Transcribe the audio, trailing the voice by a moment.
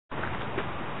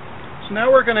So now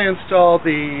we're going to install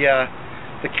the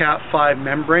Cat5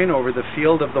 membrane over the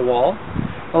field of the wall.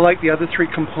 Unlike the other three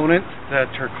components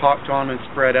that are caulked on and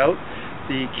spread out,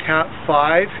 the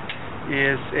Cat5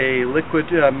 is a liquid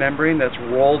membrane that's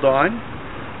rolled on.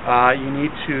 You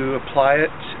need to apply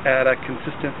it at a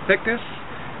consistent thickness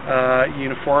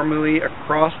uniformly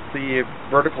across the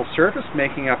vertical surface,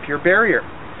 making up your barrier.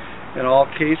 In all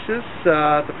cases,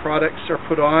 the products are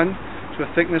put on to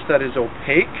a thickness that is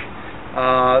opaque.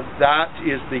 That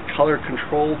is the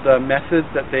color-controlled method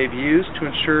that they've used to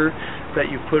ensure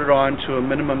that you put it on to a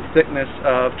minimum thickness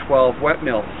of 12 wet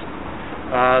mils.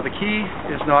 The key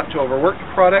is not to overwork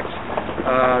the product.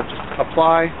 Just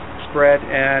apply, spread,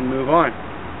 and move on.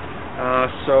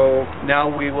 So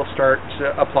now we will start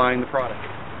applying the product.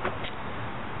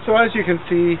 So as you can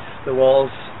see, the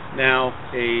wall's now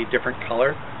a different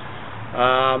color.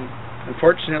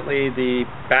 Unfortunately, the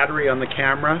battery on the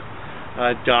camera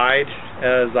died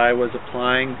as I was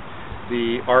applying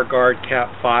the R-Guard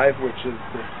Cat5, which is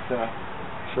this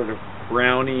sort of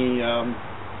browny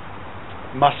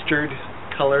mustard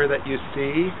color that you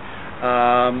see.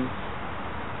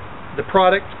 The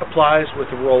product applies with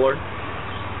a roller,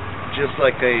 just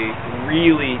like a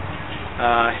really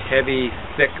heavy,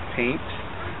 thick paint.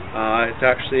 It's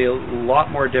actually a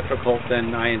lot more difficult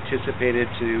than I anticipated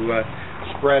to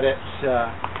spread it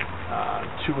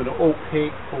to an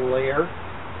opaque layer.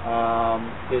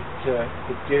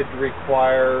 It did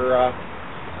require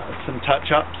some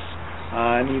touch-ups,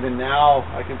 and even now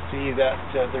I can see that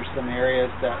there's some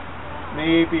areas that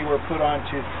maybe were put on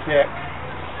too thick,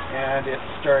 and it's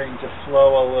starting to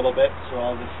flow a little bit, so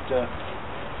I'll just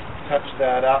touch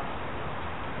that up.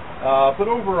 But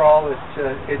overall,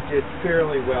 it did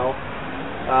fairly well.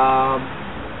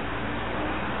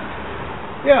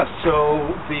 Yeah,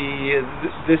 so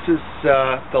this is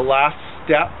the last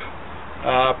step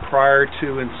prior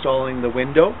to installing the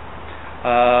window.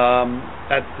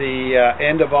 At the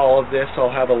end of all of this,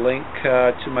 I'll have a link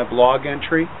to my blog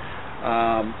entry.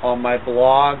 On my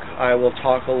blog, I will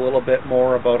talk a little bit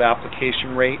more about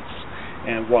application rates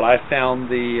and what I found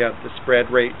the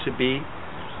spread rate to be.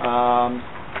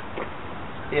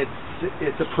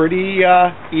 It's a pretty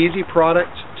easy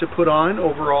product to put on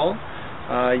overall.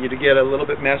 You get a little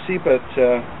bit messy, but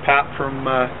Pat from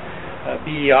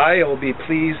BEI will be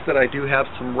pleased that I do have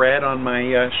some red on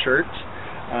my shirt.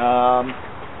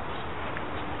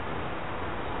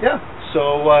 Yeah,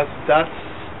 so that's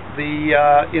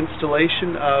the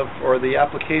installation of, or the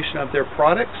application of their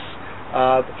products.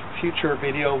 The future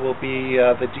video will be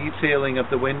the detailing of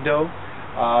the window,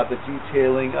 the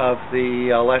detailing of the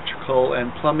electrical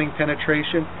and plumbing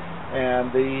penetration,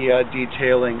 and the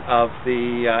detailing of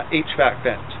the HVAC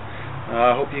vent.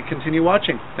 I hope you continue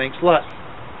watching. Thanks a lot.